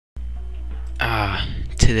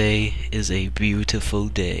Today is a beautiful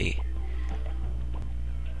day.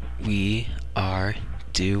 We are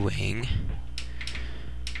doing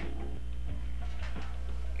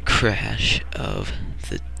Crash of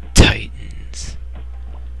the Titans.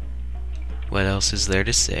 What else is there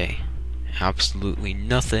to say? Absolutely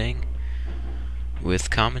nothing.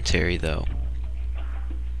 With commentary, though.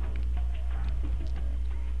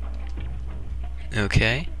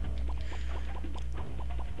 Okay.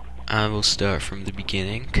 I will start from the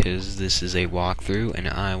beginning, because this is a walkthrough, and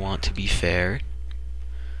I want to be fair.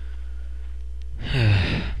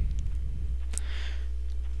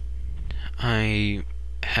 I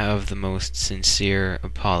have the most sincere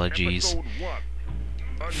apologies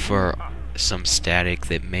for some static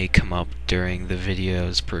that may come up during the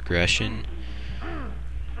video's progression.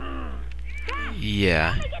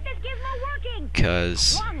 Yeah,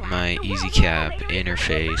 because my EasyCap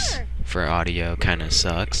interface for audio kind of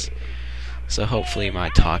sucks. So hopefully my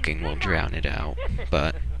talking will drown it out,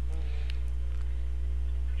 but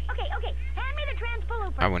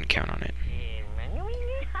I wouldn't count on it.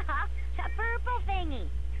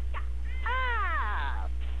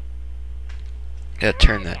 Gotta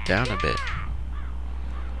turn that down a bit.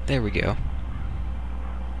 There we go.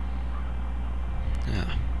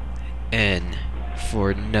 N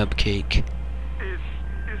for Nubcake. Is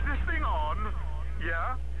this thing on?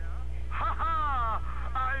 Yeah? Haha!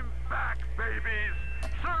 I'm back,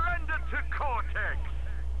 babies! Surrender to Cortex!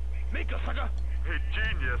 Make a sucker! Hey,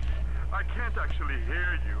 genius, I can't actually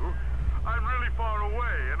hear you. I'm really far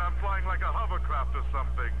away, and I'm flying like a hovercraft or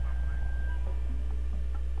something.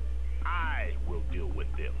 I will deal with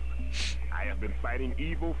them. I have been fighting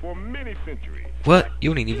evil for many centuries. What?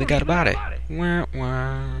 You ain't even got about it. Wah,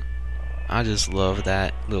 wah. I just love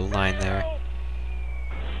that little line there.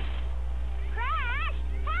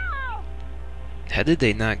 How did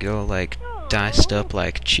they not go, like, diced up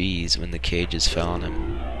like cheese when the cages fell on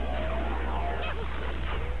him?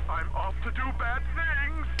 I'm off to do bad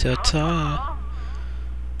things! Ta-ta!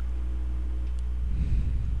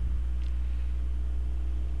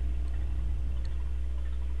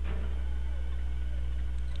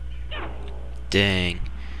 Dang.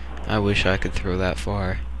 I wish I could throw that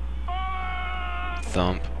far.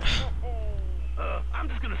 Thump. I'm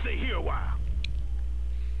just gonna stay here a while.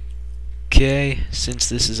 Okay, since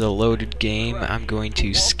this is a loaded game, I'm going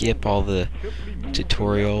to skip all the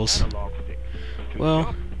tutorials.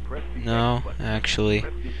 Well, no, actually,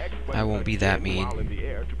 I won't be that mean.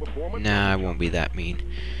 Nah, I won't be that mean.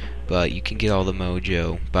 But you can get all the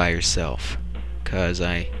mojo by yourself, cause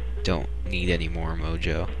I don't need any more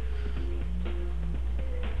mojo.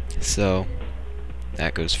 So,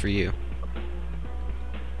 that goes for you.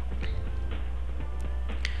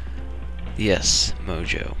 Yes,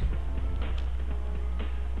 mojo.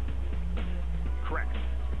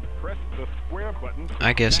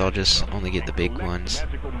 I guess I'll just only get the big ones,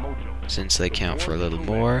 since they count for a little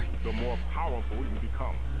more.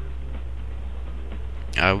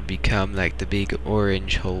 I will become like the big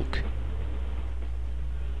orange Hulk.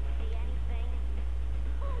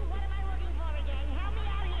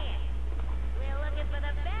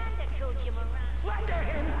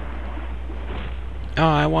 Oh,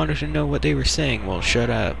 I wanted to know what they were saying. Well, shut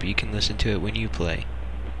up. You can listen to it when you play.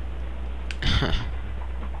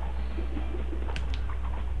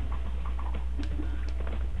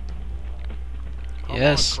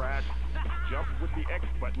 Yes.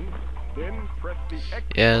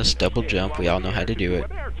 Yes, double jump. We all know how to do it.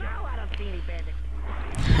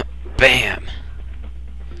 Bam!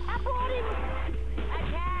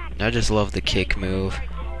 I just love the kick move,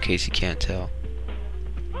 in case you can't tell.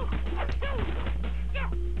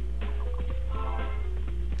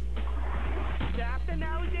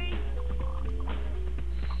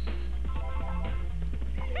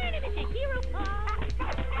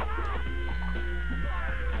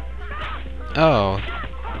 Oh,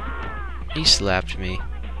 he slapped me.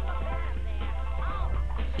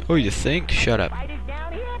 Oh, you think? Shut up.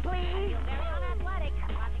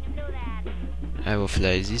 I will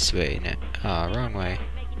fly this way now. Ah, wrong way.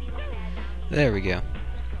 There we go.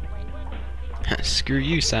 Screw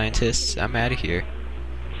you, scientists. I'm out of here.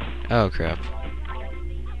 Oh, crap.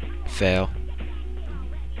 Fail.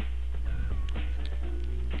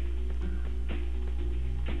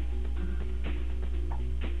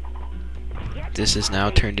 This is now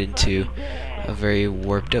turned into a very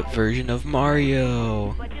warped up version of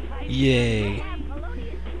Mario. Yay.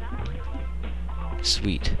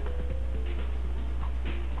 Sweet.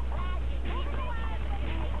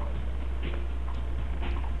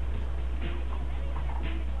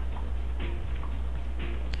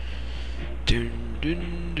 Dun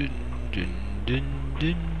dun dun dun dun,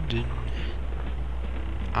 dun, dun.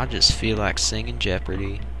 I just feel like singing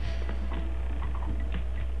Jeopardy.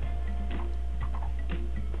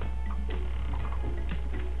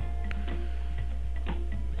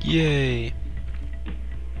 Yay!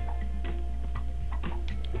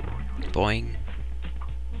 Boing.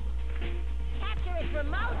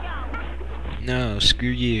 No, screw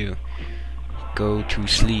you. Go to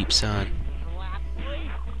sleep, son.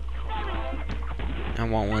 I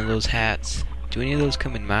want one of those hats. Do any of those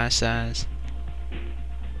come in my size?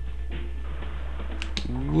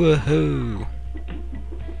 Woohoo!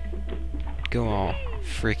 Go on,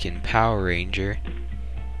 freaking Power Ranger.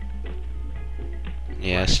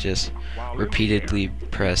 Yes, just repeatedly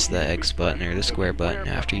press the X button or the square button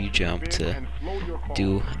after you jump to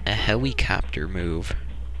do a helicopter move.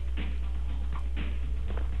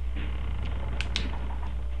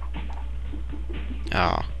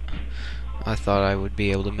 Oh, I thought I would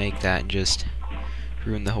be able to make that and just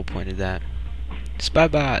ruin the whole point of that.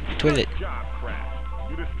 Spybot, toilet. Good job, Crash.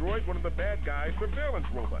 You destroyed one of the bad guys' surveillance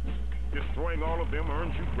robots. Destroying all of them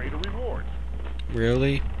earns you greater rewards.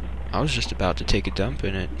 Really? I was just about to take a dump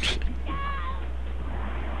in it.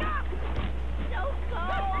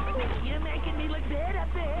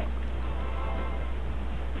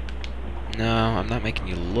 No, I'm not making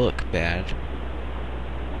you look bad.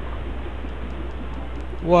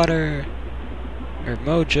 Water! Or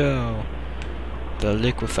Mojo! The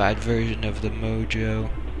liquefied version of the Mojo.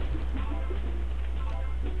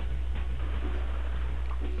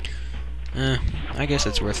 I guess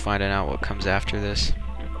it's worth finding out what comes after this.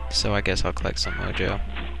 So I guess I'll collect some Mojo.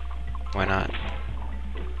 Why not?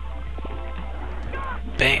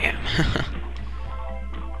 Bam!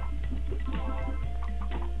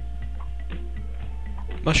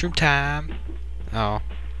 Mushroom time! Oh.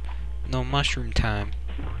 No mushroom time.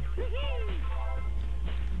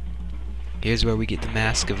 Here's where we get the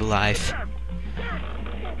Mask of Life.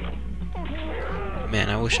 Man,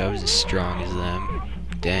 I wish I was as strong as them.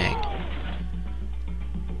 Dang.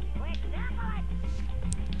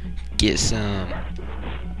 Get some.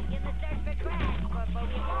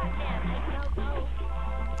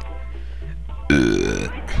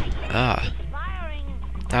 Ah.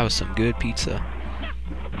 That was some good pizza.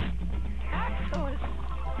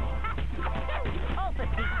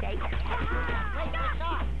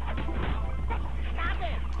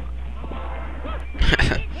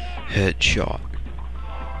 Headshot.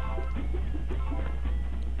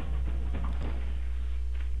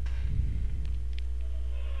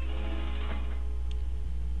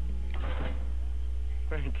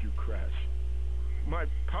 Thank you, Crash. My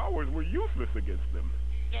powers were useless against them.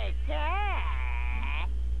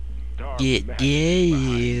 Dark Get magic behind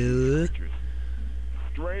these you. creatures.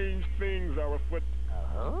 Strange things are afoot.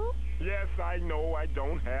 Yes, I know I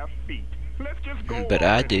don't have feet. Let's just go But on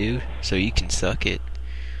I and- do, so you can suck it.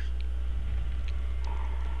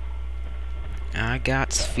 I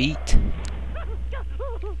got feet.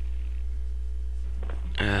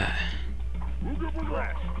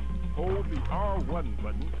 Crash, hold the R1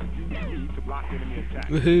 button to use E to block enemy attacks.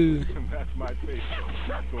 Woohoo! That's my favorite.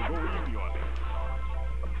 So go easy on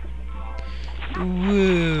it.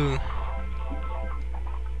 Woo!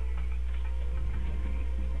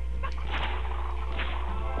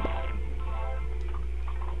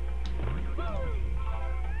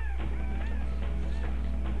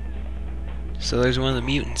 So there's one of the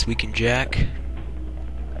mutants we can jack.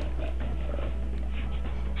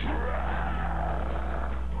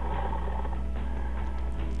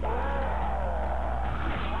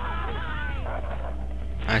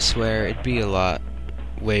 I swear it'd be a lot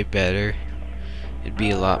way better. It'd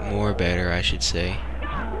be a lot more better, I should say,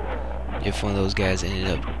 if one of those guys ended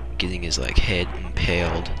up getting his like head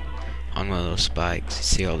impaled on one of those spikes. You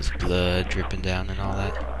see all this blood dripping down and all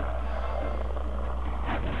that.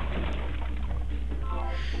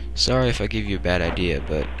 Sorry if I give you a bad idea,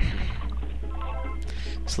 but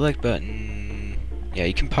select button. Yeah,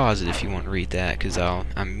 you can pause it if you want to read that, cause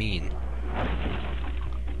I'm mean.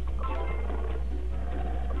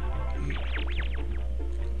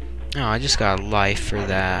 Oh, I just got a life for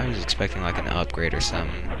that. I was expecting like an upgrade or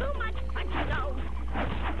something.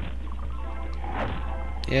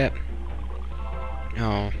 Yep.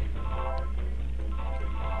 Oh.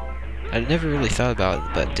 I never really thought about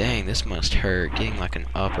it, but dang, this must hurt. Getting like an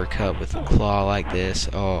uppercut with a claw like this.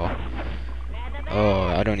 Oh. Oh,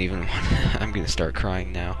 I don't even want to. I'm gonna start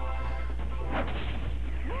crying now.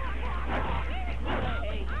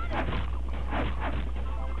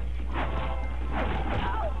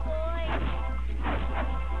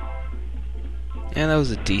 Yeah, that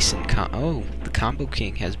was a decent oh, the Combo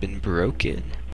King has been broken.